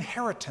the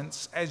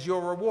inheritance as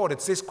your reward.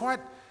 It's this quite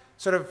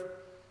sort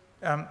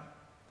of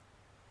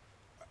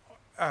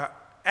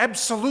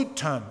absolute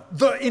term,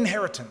 the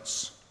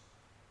inheritance.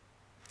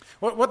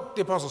 What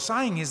the apostle's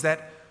saying is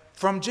that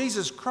from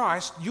Jesus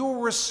Christ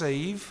you'll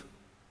receive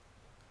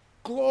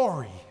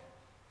glory,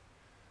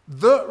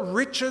 the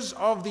riches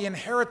of the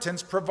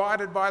inheritance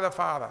provided by the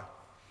Father.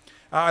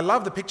 I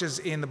love the pictures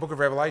in the book of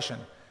Revelation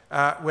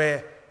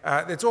where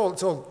it's all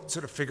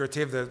sort of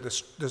figurative.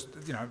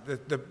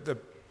 The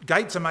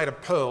gates are made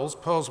of pearls.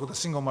 Pearls were the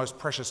single most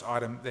precious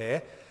item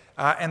there,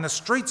 and the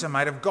streets are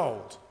made of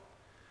gold.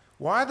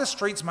 Why are the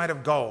streets made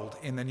of gold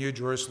in the New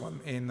Jerusalem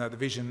in the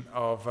vision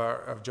of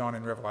John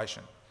in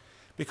Revelation?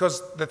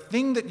 Because the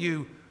thing that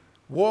you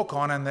walk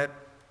on and that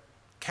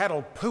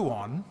cattle poo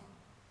on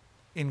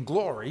in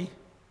glory,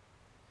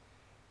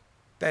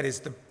 that is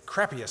the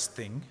crappiest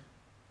thing,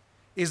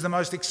 is the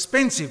most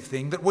expensive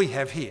thing that we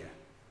have here.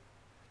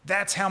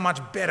 That's how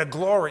much better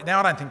glory. Now,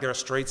 I don't think there are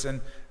streets,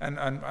 and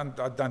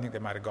I don't think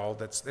they're made of gold.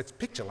 That's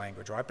picture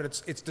language, right?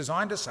 But it's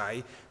designed to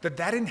say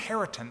that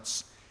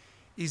inheritance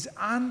is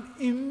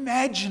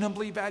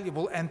unimaginably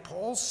valuable, and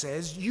Paul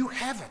says you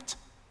have it.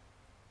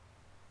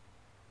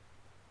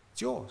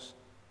 It's yours.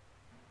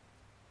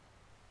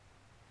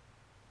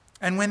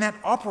 And when that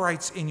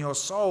operates in your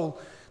soul,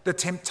 the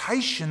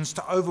temptations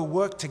to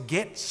overwork to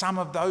get some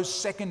of those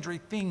secondary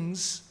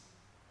things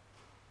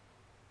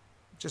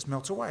just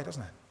melts away,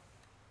 doesn't it?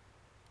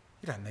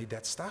 You don't need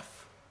that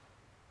stuff.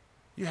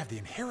 You have the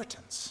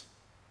inheritance.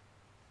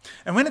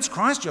 And when it's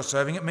Christ you're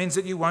serving, it means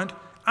that you won't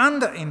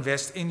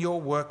underinvest in your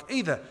work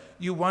either.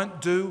 You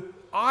won't do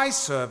eye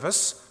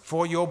service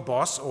for your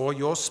boss or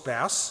your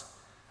spouse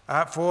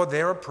for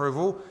their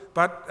approval.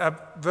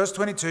 But verse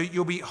 22,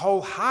 you'll be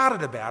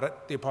wholehearted about it,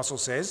 the apostle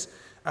says,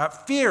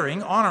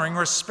 fearing, honouring,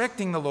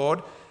 respecting the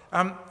Lord.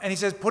 And he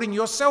says, putting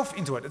yourself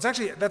into it.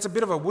 That's a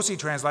bit of a wussy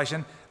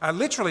translation.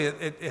 Literally,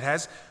 it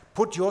has,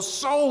 put your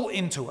soul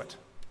into it.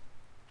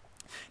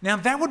 Now,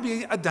 that would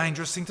be a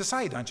dangerous thing to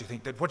say, don't you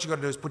think? That what you've got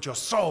to do is put your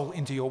soul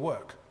into your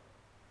work.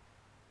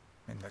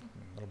 I mean,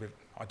 a little bit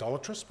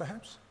idolatrous,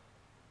 perhaps?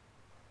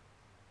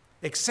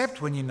 Except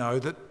when you know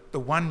that the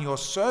one you're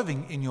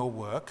serving in your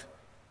work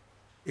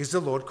is the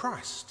Lord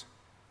Christ.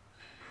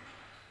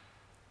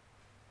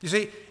 You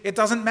see, it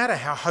doesn't matter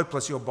how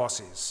hopeless your boss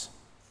is,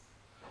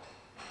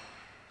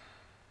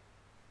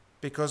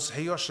 because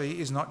he or she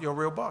is not your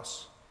real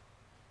boss.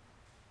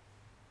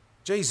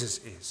 Jesus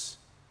is.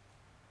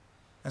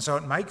 And so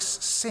it makes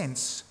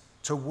sense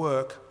to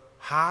work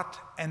heart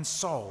and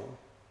soul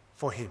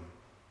for him.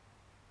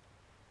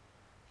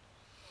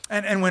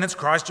 And when it's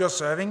Christ you're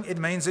serving, it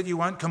means that you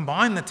won't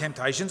combine the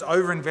temptations,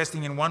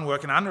 over-investing in one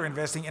work and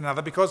under-investing in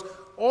another, because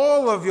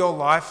all of your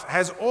life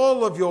has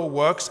all of your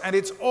works and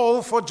it's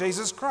all for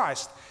Jesus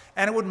Christ.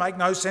 And it would make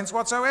no sense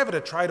whatsoever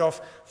to trade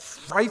off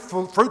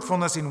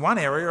fruitfulness in one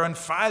area and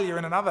failure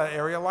in another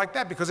area like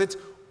that, because it's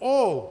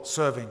all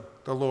serving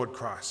the Lord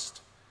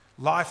Christ.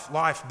 Life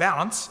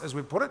balance, as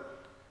we put it,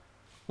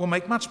 will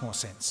make much more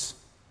sense.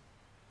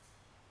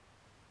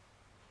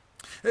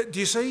 Do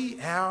you see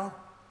how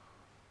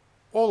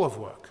all of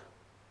work,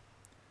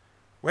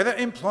 whether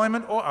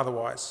employment or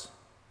otherwise,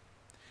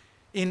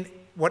 in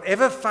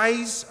whatever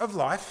phase of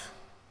life,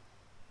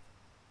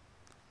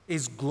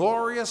 is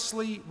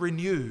gloriously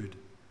renewed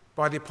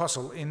by the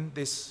apostle in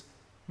this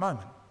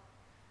moment,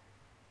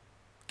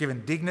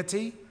 given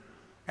dignity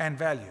and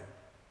value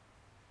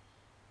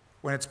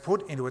when it's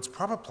put into its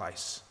proper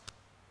place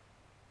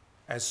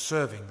as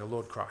serving the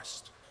Lord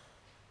Christ.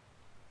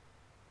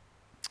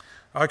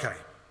 Okay.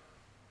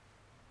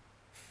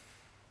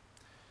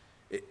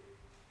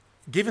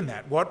 Given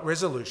that, what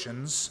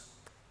resolutions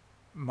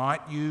might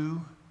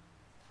you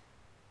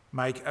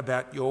make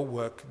about your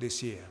work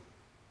this year?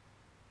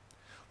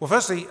 Well,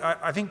 firstly,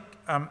 I think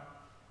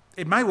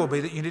it may well be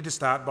that you need to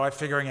start by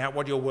figuring out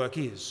what your work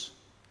is.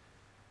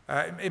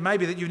 It may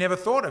be that you've never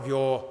thought of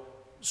your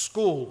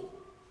school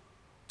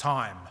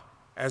time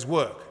as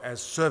work,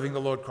 as serving the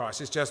Lord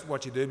Christ. It's just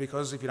what you do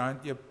because if you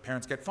don't, your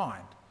parents get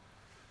fined.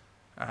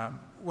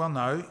 Well,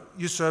 no,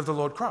 you serve the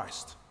Lord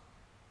Christ.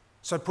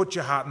 So put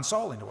your heart and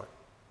soul into it.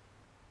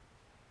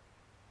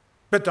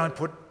 But don't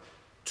put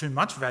too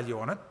much value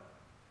on it,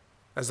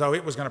 as though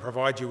it was going to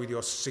provide you with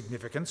your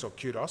significance or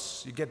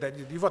kudos. You get that,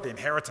 you've got the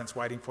inheritance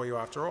waiting for you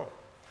after all.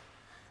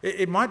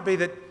 It might be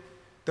that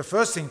the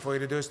first thing for you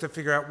to do is to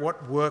figure out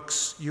what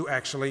works you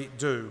actually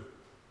do,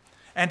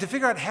 and to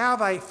figure out how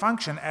they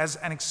function as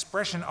an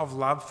expression of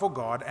love for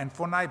God and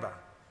for neighbour.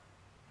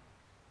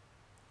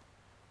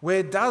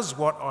 Where does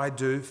what I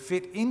do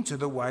fit into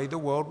the way the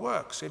world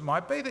works? It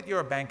might be that you're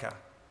a banker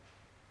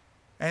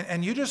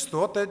and you just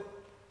thought that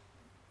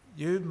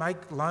you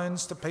make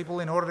loans to people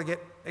in order to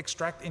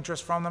extract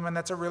interest from them, and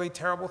that's a really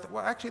terrible thing.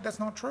 Well, actually, that's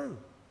not true.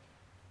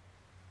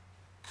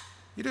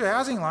 You do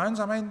housing loans,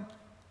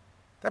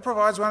 that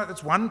provides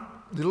one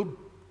little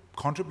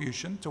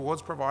contribution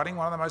towards providing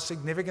one of the most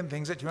significant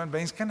things that human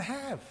beings can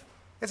have.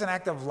 It's an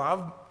act of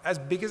love as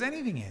big as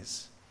anything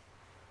is.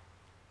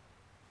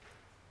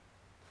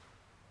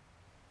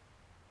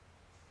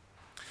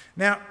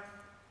 Now,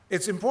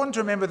 it's important to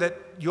remember that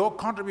your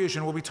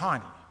contribution will be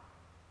tiny.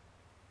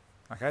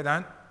 Okay,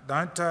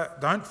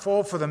 don't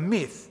fall for the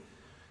myth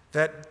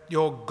that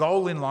your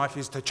goal in life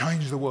is to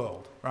change the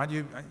world, right?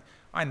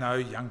 I know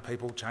young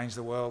people change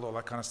the world, all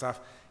that kind of stuff.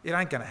 It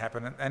ain't going to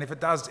happen, and if it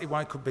does, it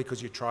won't be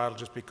because you try, it'll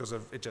just because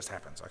of it just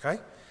happens, okay?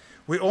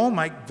 We all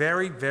make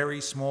very,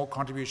 very small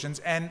contributions,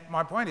 and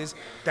my point is,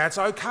 that's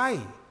okay.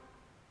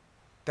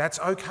 That's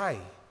okay.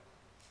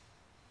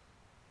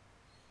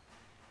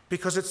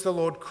 Because it's the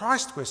Lord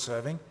Christ we're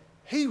serving.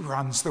 He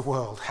runs the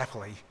world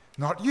happily,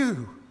 not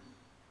you.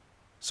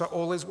 So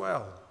all is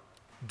well.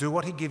 Do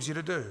what he gives you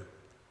to do.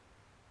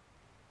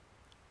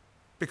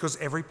 Because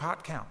every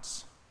part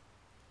counts,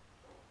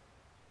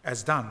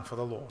 as done for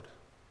the Lord.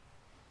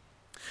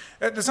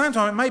 At the same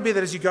time, it may be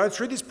that as you go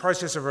through this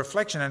process of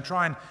reflection and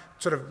try and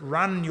sort of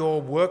run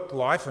your work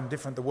life and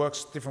different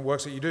works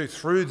that you do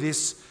through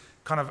this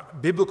kind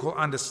of biblical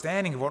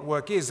understanding of what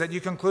work is, that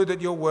you conclude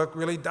that your work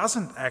really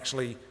doesn't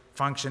actually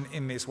function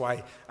in this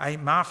way. A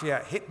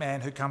mafia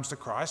hitman who comes to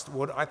Christ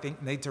would, I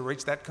think, need to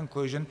reach that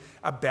conclusion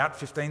about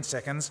 15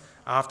 seconds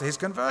after his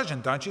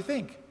conversion, don't you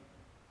think?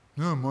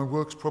 No, my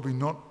work's probably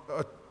not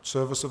a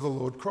service of the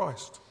Lord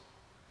Christ.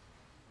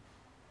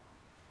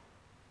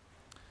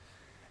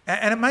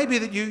 And it may be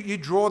that you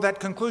draw that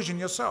conclusion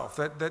yourself,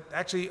 that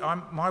actually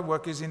my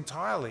work is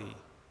entirely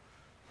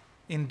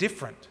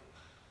indifferent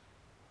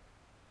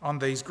on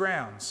these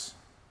grounds.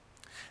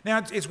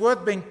 Now, it's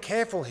worth being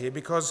careful here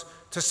because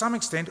to some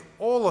extent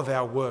all of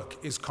our work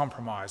is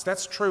compromised.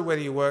 That's true whether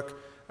you work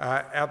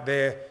out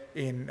there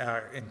in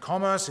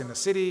commerce, in the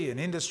city, in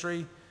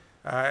industry.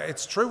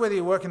 It's true whether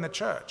you work in the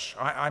church.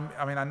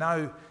 I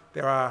know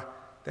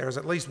there is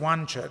at least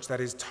one church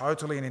that is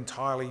totally and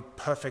entirely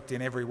perfect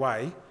in every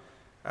way.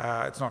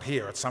 It's not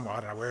here, it's somewhere, I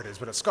don't know where it is,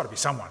 but it's got to be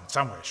somewhere,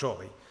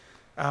 surely.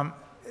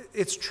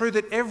 It's true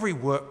that every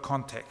work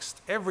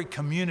context, every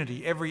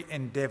community, every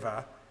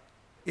endeavour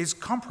is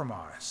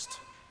compromised.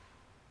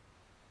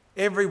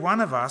 Every one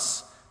of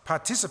us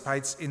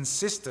participates in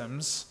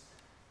systems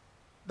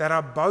that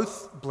are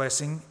both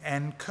blessing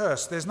and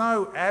curse. There's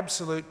no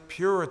absolute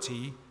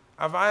purity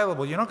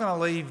available. You're not going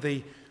to leave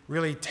the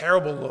really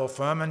terrible law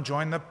firm and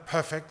join the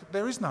perfect.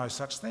 There is no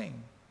such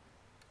thing.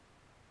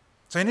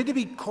 So you need to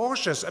be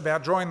cautious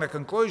about drawing the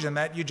conclusion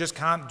that you just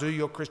can't do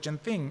your Christian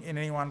thing in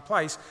any one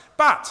place.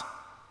 But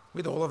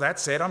with all of that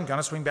said, I'm going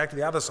to swing back to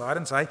the other side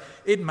and say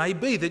it may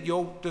be that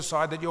you'll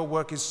decide that your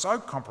work is so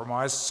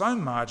compromised, so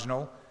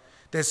marginal,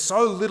 there's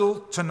so little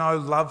to no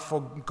love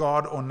for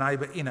God or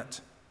neighbour in it,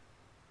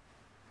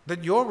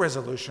 that your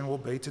resolution will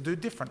be to do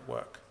different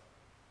work.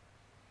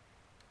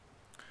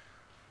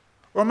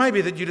 Or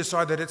maybe that you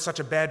decide that it's such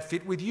a bad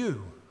fit with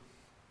you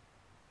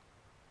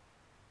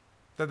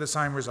that the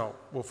same result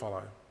will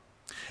follow.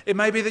 It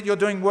may be that you're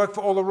doing work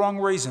for all the wrong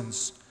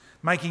reasons,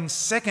 making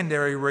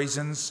secondary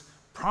reasons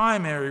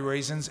primary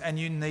reasons, and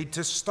you need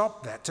to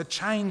stop that, to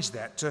change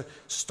that, to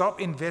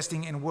stop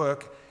investing in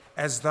work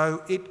as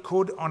though it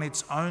could on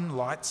its own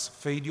lights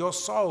feed your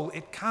soul.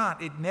 It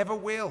can't, it never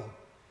will.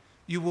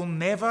 You will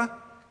never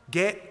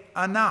get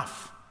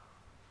enough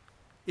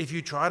if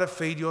you try to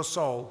feed your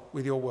soul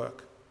with your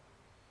work.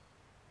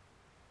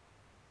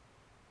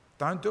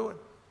 Don't do it.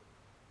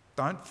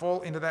 Don't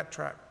fall into that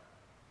trap.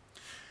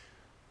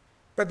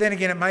 But then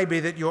again, it may be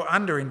that you're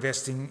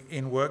underinvesting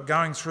in work,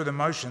 going through the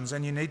motions,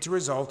 and you need to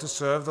resolve to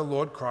serve the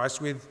Lord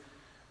Christ with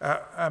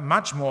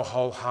much more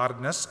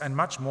wholeheartedness and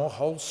much more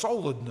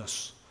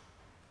whole-souledness.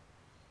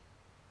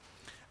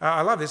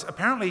 I love this.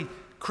 Apparently,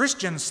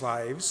 Christian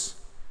slaves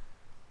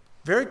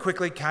very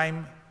quickly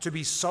came to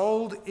be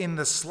sold in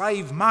the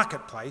slave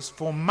marketplace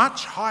for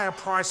much higher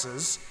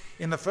prices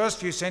in the first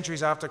few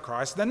centuries after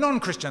Christ than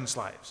non-Christian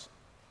slaves.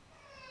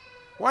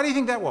 Why do you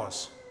think that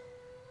was?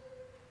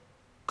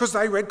 Because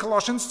they read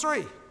Colossians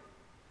 3.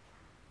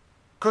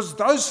 Because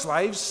those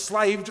slaves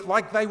slaved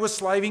like they were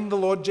slaving the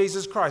Lord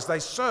Jesus Christ. They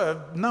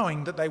served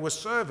knowing that they were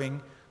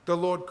serving the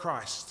Lord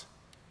Christ,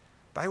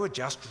 they were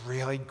just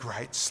really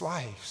great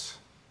slaves.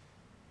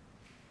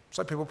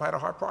 So people paid a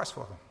high price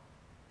for them.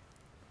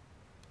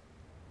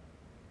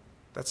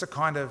 That's the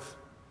kind of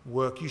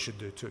work you should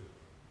do too.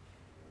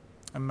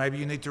 And maybe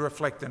you need to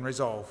reflect and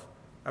resolve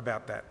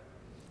about that.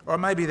 Or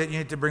maybe that you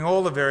need to bring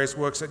all the various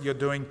works that you're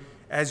doing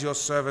as your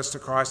service to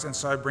Christ and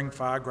so bring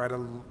far greater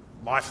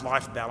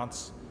life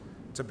balance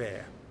to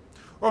bear.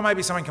 Or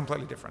maybe something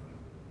completely different.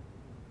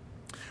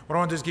 What I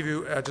want to do is give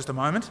you just a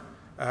moment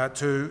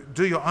to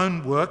do your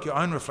own work, your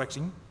own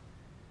reflecting,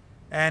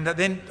 and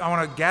then I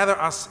want to gather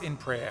us in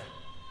prayer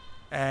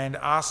and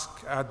ask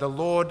the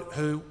Lord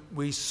who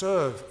we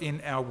serve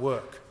in our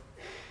work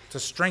to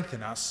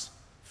strengthen us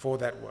for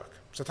that work.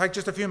 So take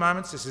just a few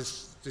moments. This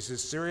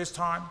is serious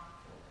time.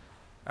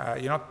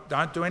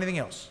 Don't do anything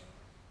else.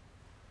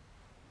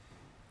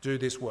 Do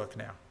this work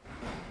now.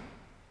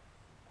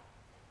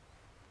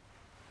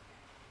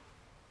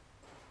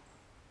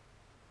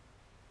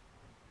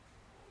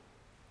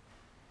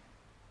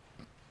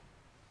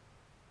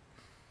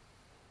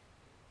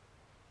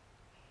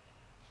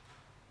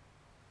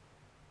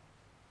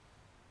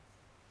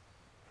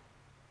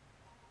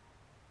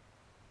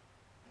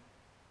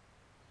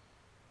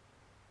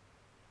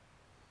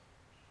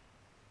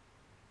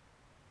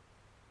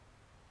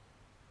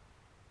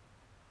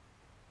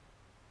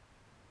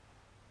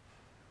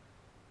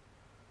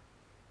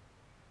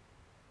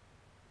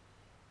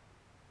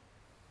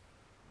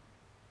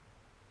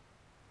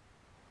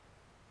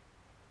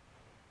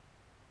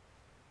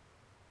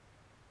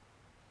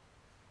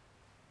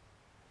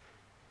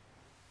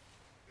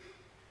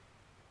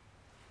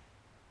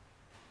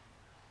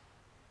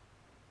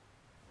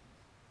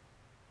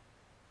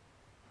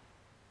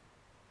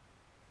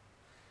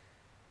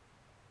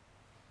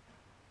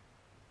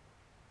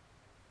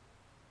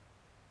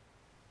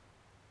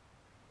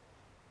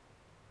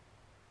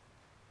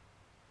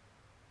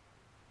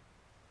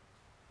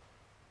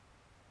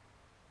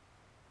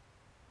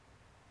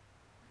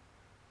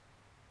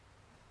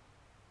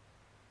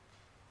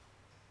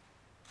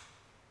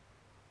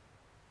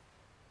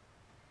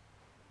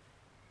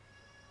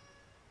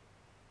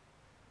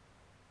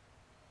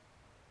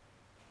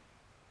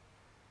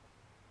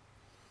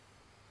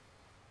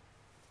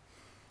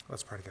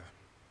 Let's pray together.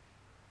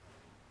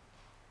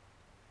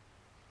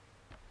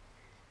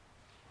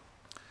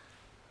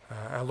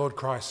 Our Lord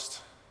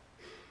Christ,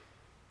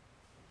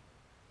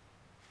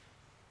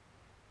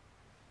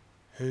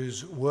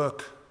 whose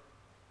work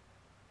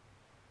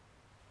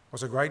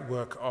was a great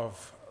work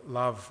of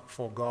love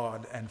for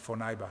God and for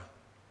neighbour.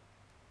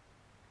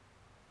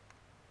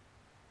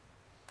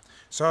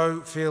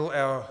 So fill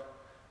our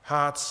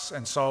hearts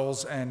and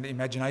souls and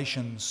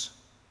imaginations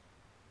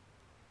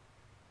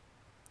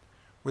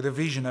with a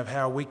vision of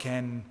how we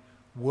can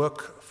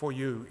work for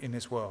you in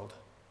this world.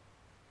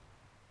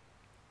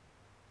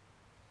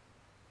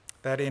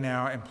 That in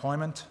our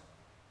employment,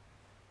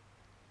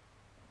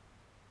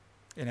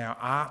 in our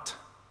art,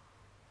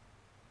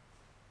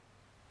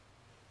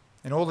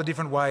 in all the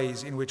different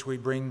ways in which we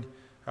bring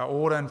our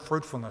order and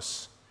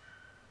fruitfulness,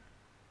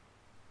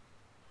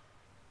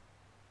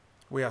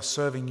 we are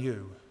serving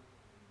you.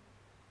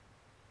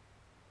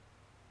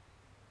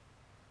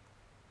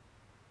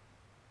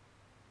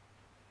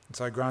 And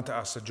so grant to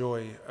us the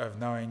joy of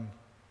knowing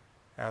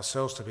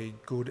ourselves to be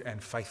good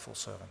and faithful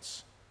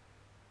servants.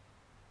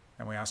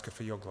 And we ask it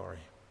for your glory.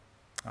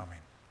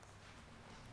 Amen.